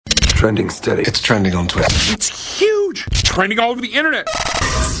Trending steady. It's trending on Twitter. It's huge. It's trending all over the internet.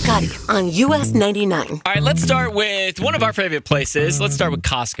 Scotty on US 99. All right, let's start with one of our favorite places. Let's start with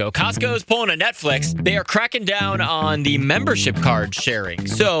Costco. Costco is pulling a Netflix. They are cracking down on the membership card sharing.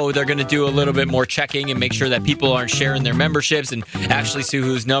 So they're going to do a little bit more checking and make sure that people aren't sharing their memberships and actually see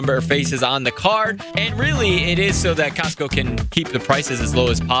whose number or face is on the card. And really, it is so that Costco can keep the prices as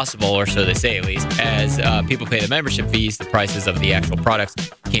low as possible, or so they say at least. As people pay the membership fees, the prices of the actual products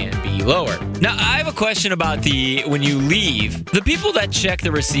can be lower. Now, I have a question about when you leave, the people that check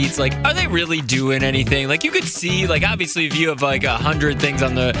the receipts, like, are they really doing anything? Like, you could see, like, obviously if you have like 100 things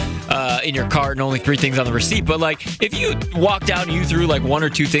on the in your cart and only 3 things on the receipt, but like if you walk down and you threw like 1 or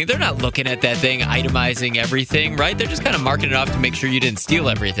 2 things, they're not looking at that thing, itemizing everything, right? They're just kind of marking it off to make sure you didn't steal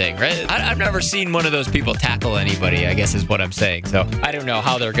everything, right? I've never seen one of those people tackle anybody, I guess is what I'm saying. So I don't know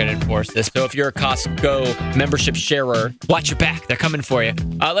how they're going to enforce this. So if you're a Costco membership sharer, watch your back. They're coming for you.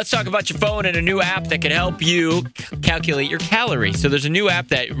 Let's talk about your phone and a new app that can help you calculate your calories. So there's a new app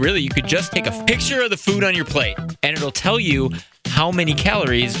that really you could just take a picture of the food on your plate and it'll tell you how many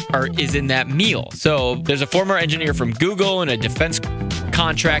calories is in that meal. So there's a former engineer from Google and a defense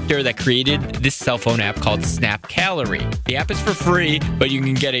contractor that created this cell phone app called Snap Calorie. The app is for free, but you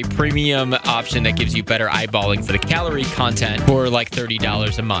can get a premium option that gives you better eyeballing for the calorie content for like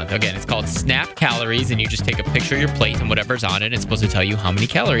 $30 a month. Again, it's called Snap Calories, and you just take a picture of your plate and whatever's on it. It's supposed to tell you how many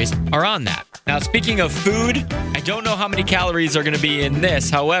calories are on that. Now, speaking of food, I don't know how many calories are going to be in this.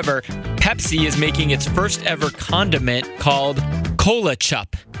 However, Pepsi is making its first ever condiment called Cola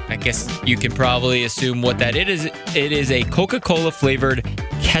Chup. I guess you can probably assume what that is. It is a Coca-Cola flavored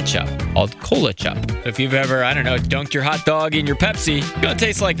ketchup called Cola Chup. So if you've ever, I don't know, dunked your hot dog in your Pepsi, it's gonna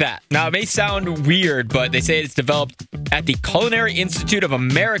taste like that. Now, it may sound weird, but they say it's developed at the Culinary Institute of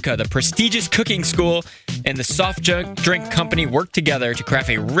America, the prestigious cooking school, and the soft drink company worked together to craft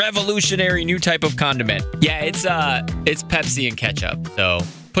a revolutionary new type of condiment. Yeah, it's Pepsi and ketchup. So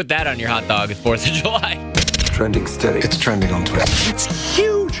put that on your hot dog at 4th of July. Trending steady. It's trending on Twitter. It's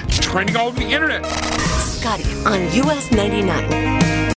huge. It's trending all over the internet. Scotty on US 99.